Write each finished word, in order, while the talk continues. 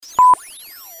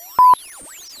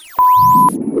I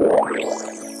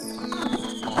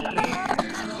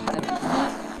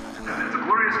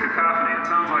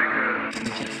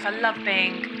love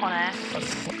being on air.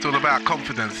 It's all about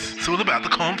confidence. It's all about the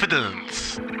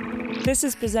confidence. This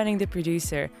is Presenting the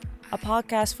Producer, a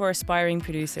podcast for aspiring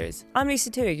producers. I'm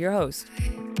Lisa Tui, your host.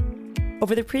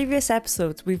 Over the previous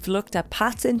episodes, we've looked at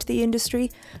paths into the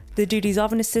industry, the duties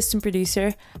of an assistant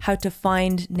producer, how to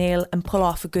find, nail and pull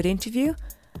off a good interview,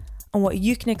 and what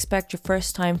you can expect your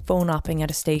first time phone-opping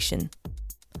at a station.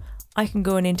 I can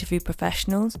go and interview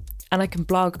professionals, and I can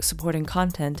blog supporting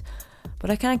content, but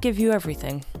I can't give you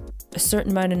everything. A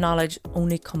certain amount of knowledge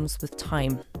only comes with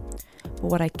time. But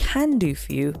what I can do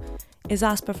for you is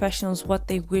ask professionals what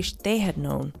they wish they had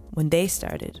known when they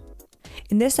started.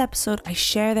 In this episode, I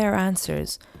share their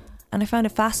answers, and I found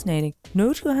it fascinating.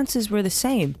 No two answers were the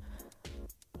same.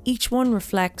 Each one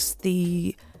reflects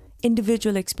the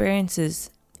individual experiences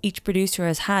each producer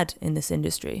has had in this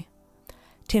industry.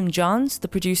 Tim Johns, the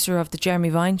producer of The Jeremy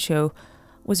Vine Show,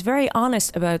 was very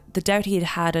honest about the doubt he had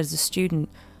had as a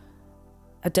student,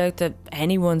 a doubt that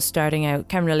anyone starting out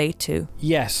can relate to.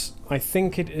 Yes, I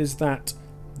think it is that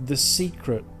the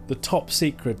top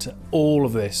secret to all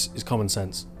of this is common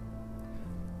sense.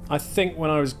 I think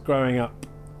when I was growing up,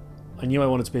 I knew I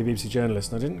wanted to be a BBC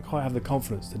journalist, and I didn't quite have the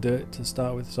confidence to do it to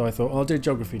start with, so I thought, I'll do a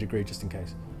geography degree just in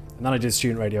case. And then I did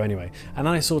student radio anyway. And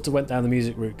then I sort of went down the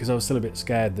music route because I was still a bit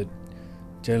scared that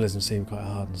journalism seemed quite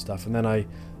hard and stuff. And then I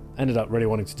ended up really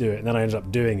wanting to do it, and then I ended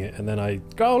up doing it, and then I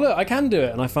go, oh look, I can do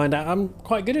it, and I find out I'm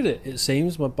quite good at it. It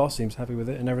seems my boss seems happy with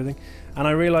it and everything, and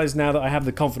I realise now that I have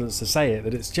the confidence to say it,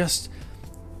 that it's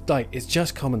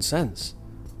just common sense,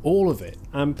 all of it.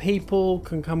 And people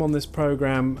can come on this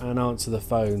programme and answer the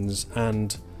phones,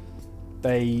 and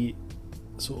they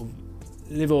sort of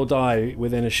live or die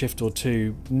within a shift or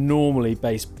two, normally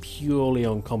based purely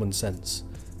on common sense.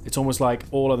 It's almost like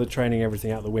all other training,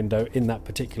 everything out the window in that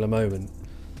particular moment.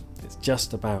 It's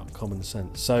just about common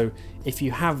sense. So if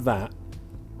you have that,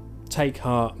 take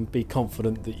heart and be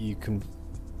confident that you can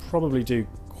probably do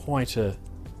quite a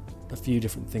few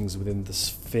different things within the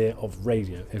sphere of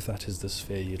radio, if that is the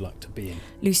sphere you'd like to be in.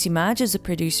 Lucy Madge is a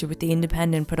producer with the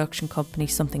independent production company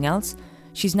Something Else.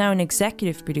 She's now an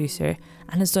executive producer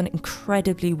and has done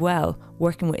incredibly well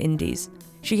working with indies.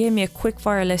 She gave me a quick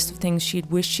fire list of things she'd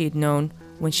wished she'd known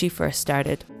when she first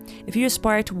started. If you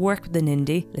aspire to work with an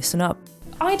indie, listen up.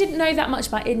 I didn't know that much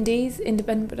about indies,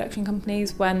 independent production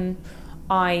companies, when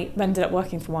I ended up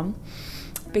working for one,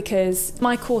 because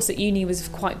my course at uni was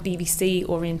quite BBC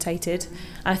orientated,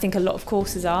 and I think a lot of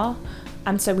courses are,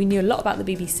 and so we knew a lot about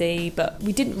the BBC, but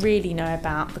we didn't really know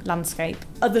about the landscape,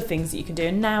 other things that you can do.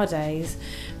 And nowadays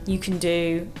you can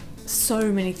do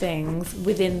so many things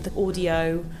within the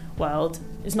audio world.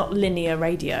 It's not linear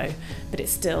radio, but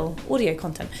it's still audio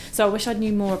content. So I wish I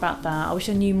knew more about that. I wish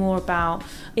I knew more about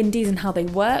indies and how they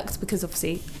worked, because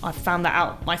obviously I found that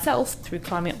out myself through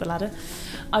climbing up the ladder.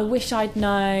 I wish I'd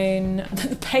known that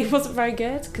the pay wasn't very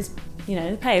good, because, you know,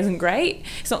 the pay isn't great.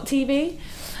 It's not TV.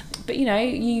 But, you know,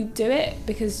 you do it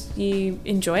because you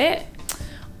enjoy it.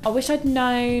 I wish I'd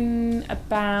known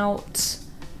about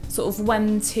sort of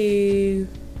when to...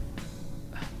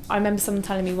 I remember someone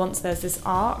telling me once there's this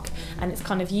arc, and it's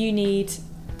kind of you need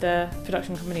the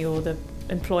production company or the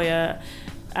employer,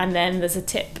 and then there's a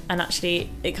tip, and actually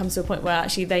it comes to a point where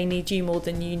actually they need you more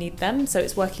than you need them. So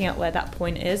it's working out where that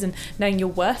point is, and knowing your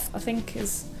worth, I think,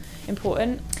 is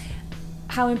important.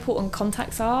 How important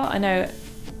contacts are. I know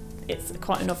it's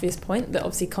quite an obvious point that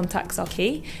obviously contacts are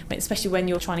key, especially when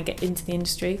you're trying to get into the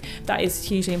industry. That is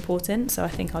hugely important, so I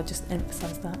think I'll just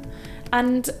emphasise that.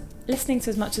 And listening to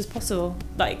as much as possible,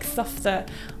 like stuff that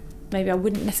maybe I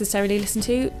wouldn't necessarily listen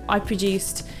to. I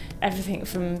produced everything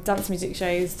from dance music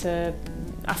shows to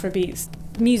Afrobeats,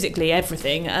 musically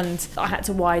everything, and I had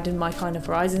to widen my kind of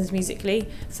horizons musically.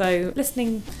 So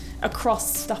listening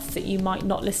across stuff that you might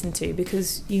not listen to,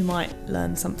 because you might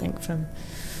learn something from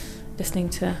listening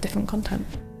to different content.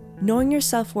 Knowing your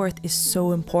self-worth is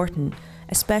so important,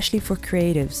 especially for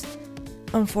creatives.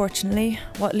 Unfortunately,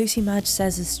 what Lucy Madge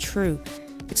says is true.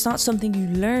 It's not something you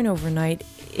learn overnight,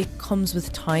 it comes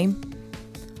with time.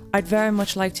 I'd very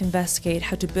much like to investigate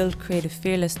how to build creative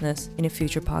fearlessness in a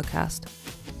future podcast.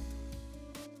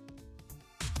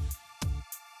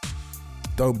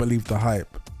 Don't believe the hype.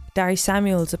 Dari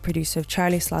Samuels, a producer of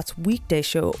Charlie Sloth's weekday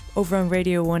show over on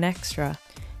Radio 1 Extra,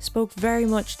 spoke very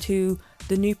much to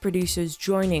the new producers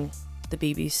joining the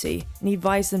BBC, and he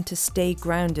advised them to stay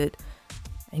grounded,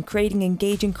 and creating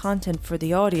engaging content for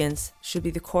the audience should be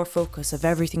the core focus of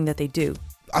everything that they do.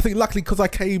 I think luckily, because I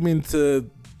came into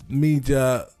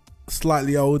media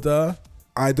slightly older,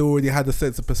 I'd already had a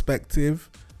sense of perspective,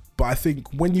 But I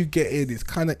think when you get in, it's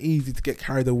kind of easy to get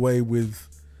carried away with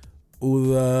all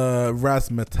the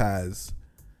razzmatazz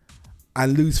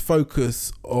and lose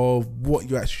focus of what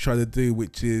you're actually trying to do,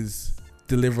 which is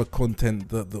deliver content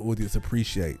that the audience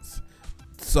appreciates.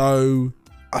 So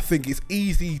I think it's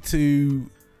easy to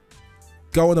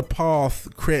go on a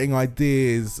path creating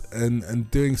ideas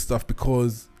and doing stuff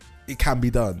because it can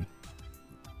be done.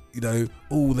 You know,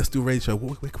 let's do a radio show.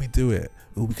 Where can we do it?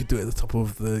 We could do it at the top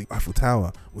of the Eiffel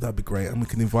Tower. That'd be great. And we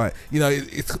can invite,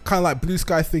 it's kind of like blue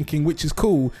sky thinking, which is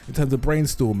cool in terms of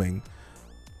brainstorming.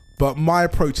 But my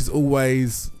approach is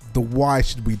always the why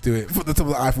should we do it from the top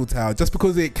of the Eiffel Tower? Just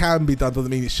because it can be done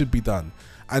doesn't mean it should be done.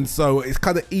 And so it's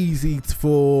kind of easy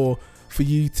for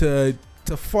you to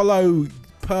follow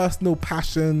personal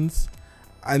passions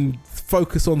and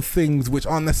focus on things which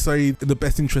aren't necessarily in the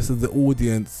best interest of the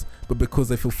audience, but because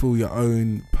they fulfill your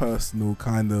own personal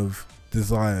kind of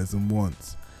desires and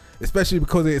wants, especially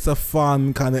because it's a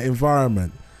fun kind of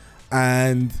environment.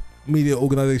 And media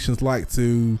organizations like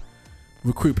to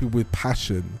recruit people with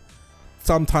passion.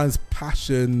 Sometimes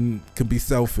passion can be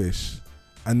selfish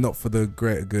and not for the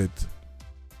greater good.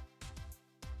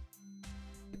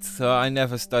 So I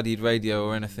never studied radio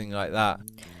or anything like that.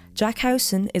 Jack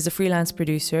Howson is a freelance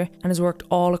producer and has worked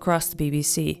all across the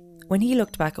BBC. When he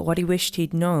looked back at what he wished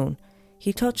he'd known,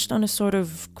 he touched on a sort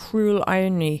of cruel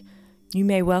irony you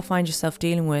may well find yourself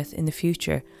dealing with in the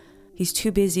future. He's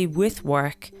too busy with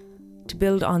work to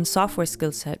build on software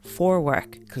skill set for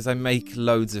work. Because I make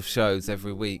loads of shows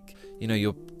every week.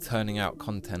 You're turning out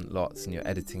content lots and you're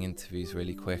editing interviews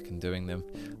really quick and doing them.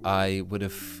 I would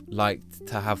have liked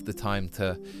to have the time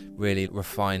to really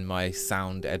refine my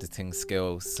sound editing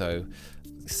skills. So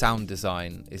sound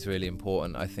design is really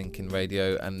important, I think, in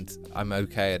radio, and I'm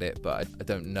okay at it, but I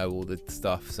don't know all the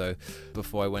stuff. So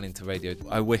before I went into radio,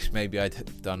 I wish maybe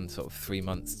I'd done sort of 3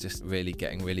 months just really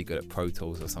getting really good at Pro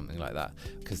Tools or something like that,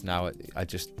 because now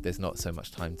there's not so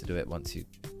much time to do it once you,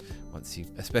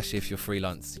 especially if you're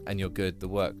freelance and you're good, the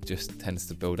work just tends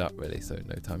to build up really, so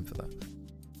no time for that.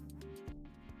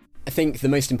 I think the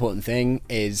most important thing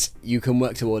is you can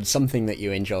work towards something that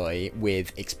you enjoy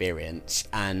with experience,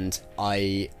 and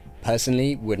I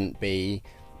personally wouldn't be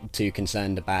too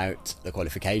concerned about the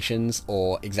qualifications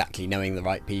or exactly knowing the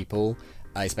right people,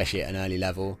 especially at an early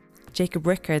level. Jacob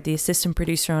Rickard, the assistant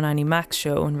producer on Annie Mac's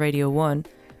show on Radio 1,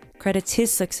 credits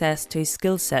his success to his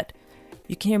skill set.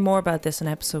 You can hear more about this on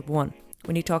episode 1,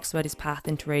 when he talks about his path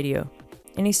into radio.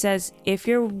 And he says, if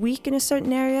you're weak in a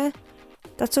certain area,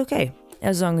 that's okay,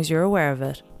 as long as you're aware of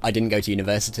it. I didn't go to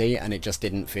university, and it just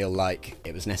didn't feel like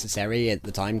it was necessary at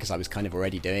the time because I was kind of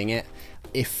already doing it.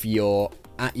 If you're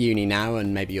at uni now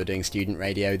and maybe you're doing student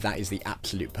radio, that is the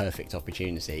absolute perfect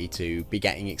opportunity to be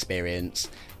getting experience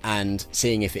and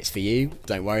seeing if it's for you.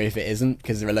 Don't worry if it isn't,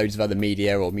 because there are loads of other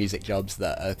media or music jobs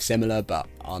that are similar but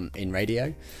aren't in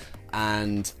radio.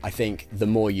 And I think the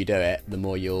more you do it, the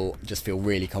more you'll just feel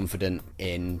really confident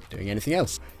in doing anything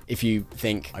else. If you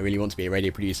think, I really want to be a radio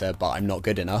producer, but I'm not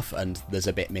good enough, and there's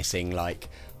a bit missing, like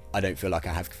I don't feel like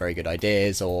I have very good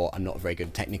ideas, or I'm not a very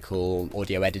good technical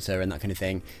audio editor and that kind of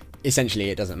thing, essentially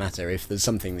it doesn't matter. If there's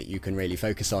something that you can really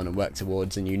focus on and work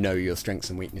towards, and you know your strengths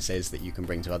and weaknesses that you can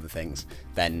bring to other things,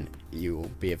 then you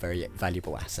will be a very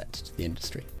valuable asset to the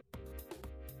industry.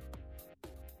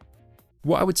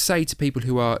 What I would say to people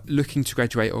who are looking to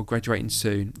graduate or graduating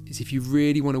soon is, if you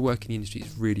really want to work in the industry,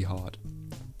 it's really hard.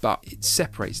 But it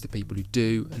separates the people who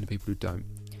do and the people who don't.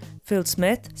 Phil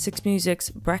Smith, Six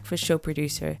Music's breakfast show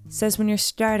producer, says when you're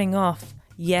starting off,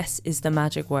 yes is the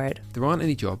magic word. There aren't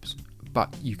any jobs,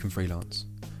 but you can freelance.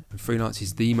 And freelance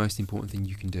is the most important thing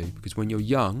you can do, because when you're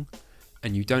young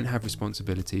and you don't have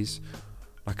responsibilities,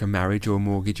 like a marriage or a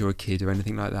mortgage or a kid or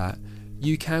anything like that,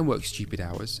 you can work stupid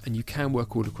hours and you can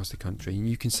work all across the country and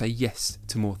you can say yes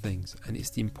to more things. And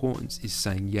it's the importance is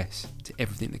saying yes to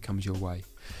everything that comes your way.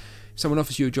 If someone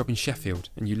offers you a job in Sheffield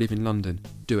and you live in London,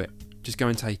 do it. Just go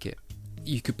and take it.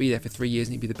 You could be there for 3 years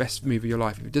and it'd be the best move of your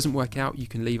life. If it doesn't work out, you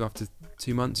can leave after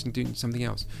 2 months and do something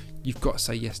else. You've got to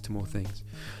say yes to more things.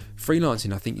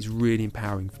 Freelancing, I think, is really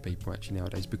empowering for people actually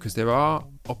nowadays, because there are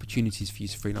opportunities for you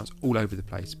to freelance all over the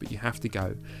place, but you have to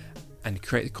go and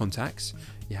create the contacts.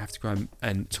 You have to go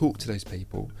and talk to those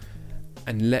people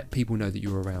and let people know that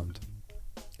you're around.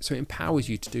 So it empowers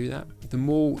you to do that. The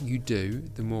more you do,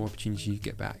 the more opportunity you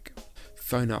get back.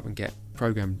 Phone up and get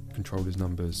program controllers'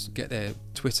 numbers, get their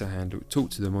Twitter handle, talk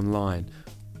to them online.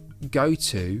 Go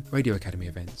to Radio Academy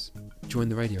events, join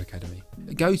the Radio Academy.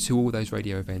 Go to all those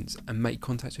radio events and make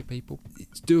contact with people.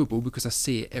 It's doable because I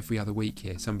see it every other week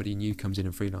here. Somebody new comes in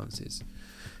and freelances.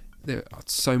 There are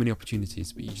so many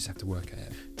opportunities, but you just have to work at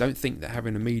it. Don't think that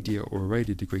having a media or a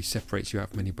radio degree separates you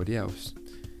out from anybody else.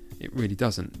 It really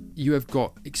doesn't. You have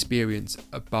got experience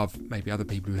above maybe other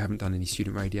people who haven't done any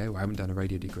student radio or haven't done a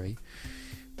radio degree.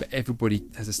 But everybody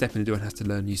has a step in the door and has to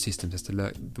learn new systems, has to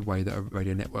learn the way that a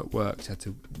radio network works, has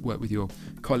to work with your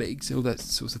colleagues, all that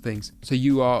sorts of things. So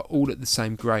you are all at the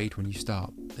same grade when you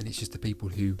start, and it's just the people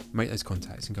who make those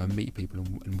contacts and go and meet people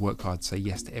and work hard to say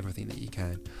yes to everything that you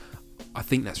can. I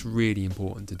think that's really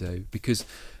important to do, because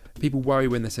people worry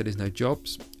when they say there's no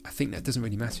jobs. I think that doesn't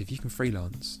really matter. If you can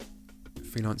freelance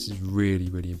is really,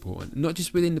 really important. Not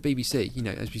just within the BBC,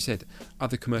 as we said,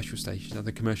 other commercial stations,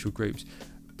 other commercial groups,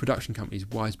 production companies,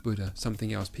 Wise Buddha,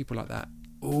 something else, people like that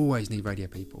always need radio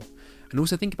people. And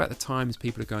also think about the times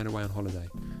people are going away on holiday.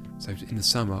 So in the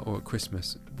summer or at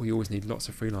Christmas, we always need lots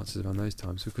of freelancers around those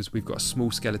times, because we've got a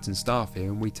small skeleton staff here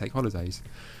and we take holidays.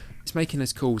 It's making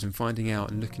those calls and finding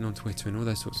out and looking on Twitter and all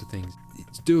those sorts of things.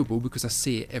 It's doable because I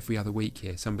see it every other week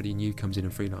here. Somebody new comes in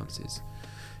and freelances.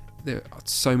 There are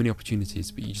so many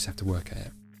opportunities, but you just have to work at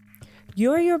it.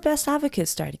 You're your best advocate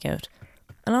starting out.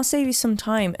 And I'll save you some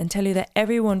time and tell you that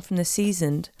everyone from the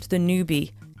seasoned to the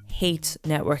newbie hates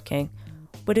networking.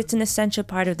 But it's an essential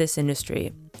part of this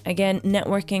industry. Again,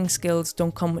 networking skills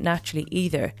don't come naturally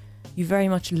either. You very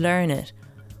much learn it.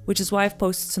 Which is why I've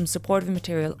posted some supportive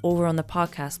material over on the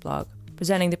podcast blog,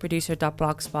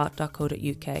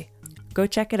 presentingtheproducer.blogspot.co.uk. Go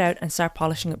check it out and start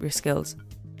polishing up your skills.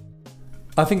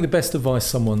 I think the best advice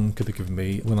someone could have given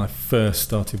me when I first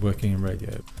started working in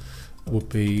radio would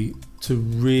be to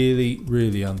really,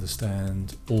 really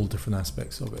understand all different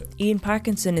aspects of it. Ian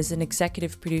Parkinson is an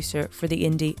executive producer for the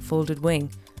indie Folded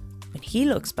Wing. When he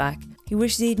looks back, he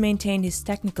wishes he'd maintained his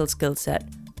technical skill set,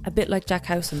 a bit like Jack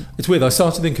Howson. It's weird. I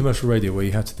started in commercial radio where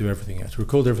you had to do everything. You had to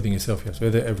record everything yourself. You had to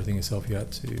edit everything yourself. You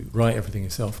had to write everything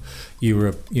yourself. You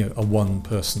were a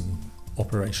one-person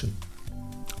operation.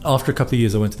 After a couple of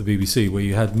years, I went to the BBC, where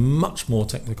you had much more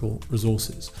technical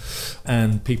resources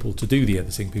and people to do the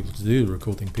editing, people to do the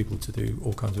recording, people to do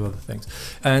all kinds of other things.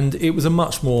 And it was a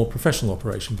much more professional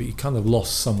operation, but you kind of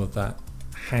lost some of that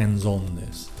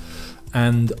hands-onness.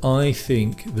 And I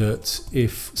think that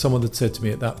if someone had said to me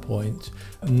at that point,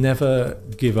 never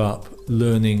give up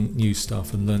learning new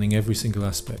stuff and learning every single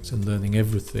aspect and learning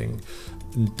everything,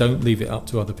 and don't leave it up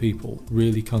to other people,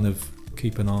 really kind of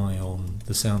keep an eye on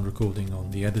the sound recording,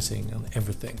 on the editing and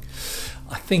everything,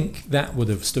 I think that would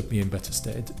have stood me in better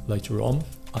stead later on.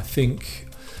 I think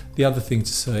the other thing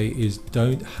to say is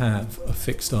don't have a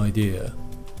fixed idea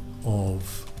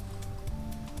of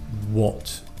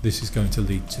what this is going to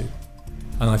lead to.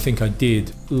 And I think I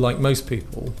did, like most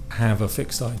people, have a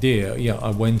fixed idea. Yeah,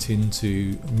 I went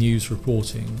into news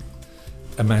reporting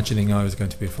imagining I was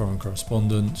going to be a foreign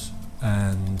correspondent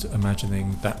and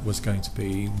imagining that was going to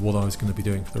be what I was going to be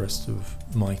doing for the rest of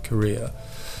my career.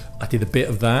 I did a bit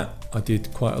of that. I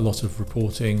did quite a lot of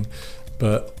reporting,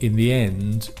 but in the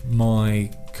end, my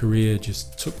career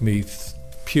just took me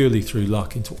purely through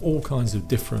luck into all kinds of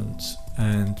different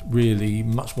and really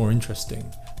much more interesting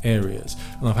areas.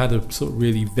 And I've had a sort of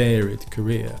really varied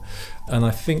career. And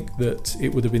I think that it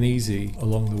would have been easy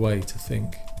along the way to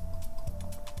think,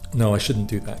 no, I shouldn't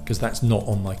do that because that's not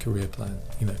on my career plan.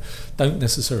 Don't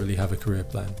necessarily have a career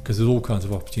plan because there's all kinds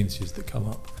of opportunities that come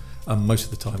up. And most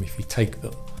of the time, if you take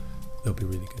them, they'll be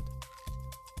really good.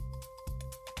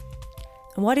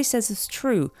 And what he says is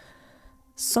true.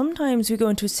 Sometimes we go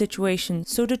into a situation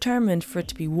so determined for it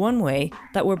to be one way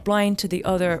that we're blind to the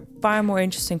other, far more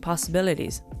interesting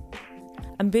possibilities.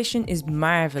 Ambition is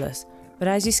marvellous, but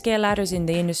as you scale ladders in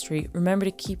the industry, remember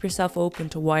to keep yourself open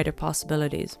to wider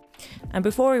possibilities. And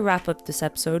before we wrap up this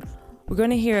episode, we're going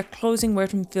to hear a closing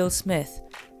word from Phil Smith,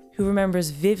 who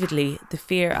remembers vividly the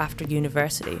fear after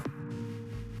university.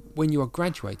 When you are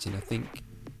graduating, I think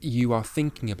you are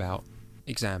thinking about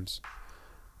exams,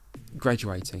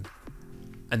 graduating,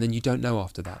 and then you don't know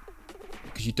after that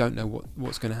because you don't know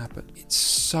what's going to happen. It's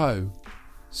so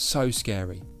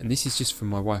scary. And this is just from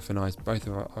my wife and I's, both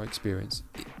of our experience.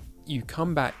 You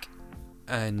come back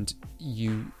and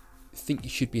you think you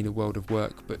should be in a world of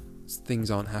work, but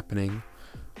things aren't happening.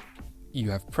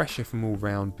 You have pressure from all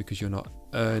round because you're not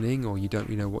earning or you don't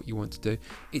really know what you want to do.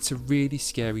 It's a really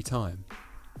scary time,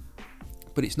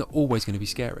 but it's not always going to be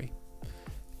scary.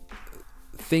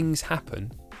 Things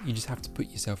happen. You just have to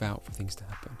put yourself out for things to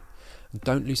happen. And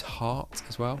don't lose heart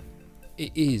as well.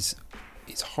 It's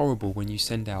horrible when you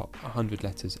send out 100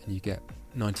 letters and you get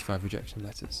 95 rejection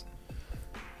letters.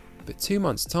 But 2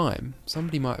 months' time,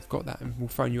 somebody might have got that and will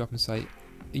phone you up and say,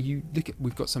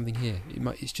 we've got something here.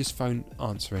 It's just phone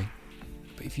answering.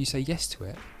 But if you say yes to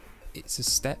it, it's a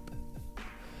step.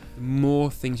 The more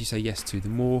things you say yes to, the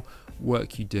more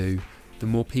work you do, the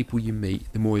more people you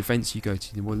meet, the more events you go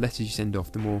to, the more letters you send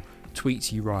off, the more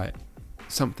tweets you write.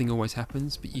 Something always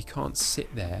happens, but you can't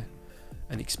sit there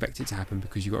and expect it to happen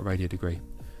because you've got a radio degree.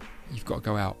 You've got to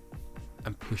go out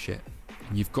and push it.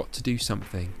 And you've got to do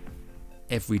something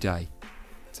every day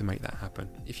to make that happen.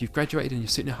 If you've graduated and you're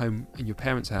sitting at home in your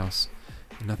parents' house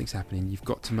and nothing's happening, you've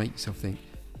got to make yourself think,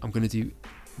 I'm going to do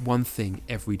one thing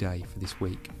every day for this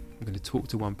week. I'm going to talk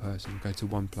to one person, go to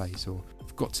one place, or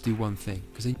I've got to do one thing,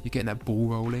 because then you're getting that ball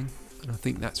rolling, and I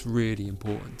think that's really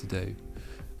important to do.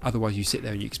 Otherwise you sit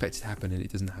there and you expect it to happen and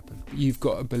it doesn't happen. You've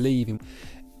got to believe in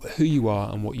who you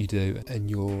are and what you do and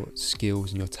your skills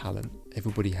and your talent.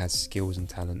 Everybody has skills and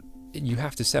talent. You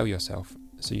have to sell yourself,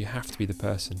 so you have to be the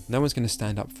person. No one's going to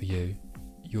stand up for you.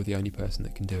 You're the only person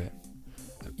that can do it.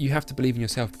 You have to believe in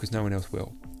yourself because no one else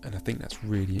will. And I think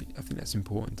that's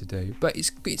important to do. But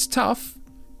it's tough.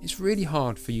 It's really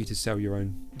hard for you to sell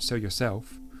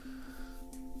yourself.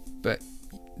 But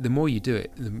the more you do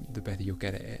it, the better you'll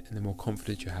get at it, and the more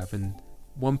confidence you have. And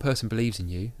one person believes in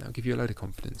you, that'll give you a load of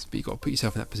confidence. But you've got to put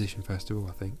yourself in that position first of all,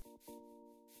 I think.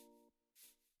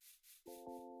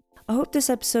 I hope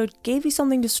this episode gave you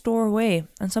something to store away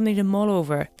and something to mull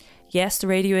over. Yes, the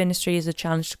radio industry is a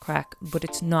challenge to crack, but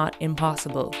it's not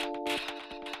impossible.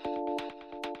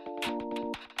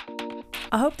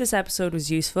 I hope this episode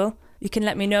was useful. You can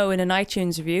let me know in an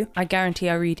iTunes review. I guarantee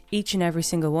I read each and every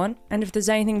single one. And if there's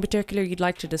anything in particular you'd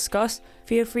like to discuss,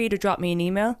 feel free to drop me an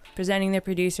email,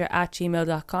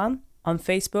 presentingtheproducer@gmail.com, on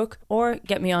Facebook, or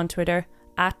get me on Twitter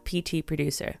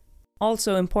 @PTProducer.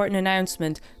 Also, important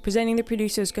announcement, Presenting the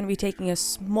Producer is going to be taking a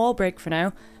small break for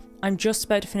now. I'm just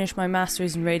about to finish my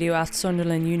Masters in Radio at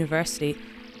Sunderland University,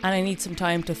 and I need some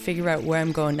time to figure out where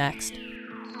I'm going next.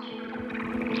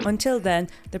 Until then,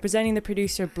 the Presenting the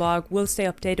Producer blog will stay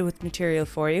updated with material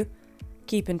for you.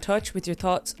 Keep in touch with your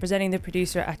thoughts,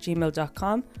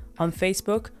 presentingtheproducer@gmail.com, on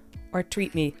Facebook, or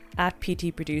tweet me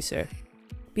 @PTProducer.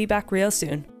 Be back real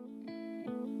soon.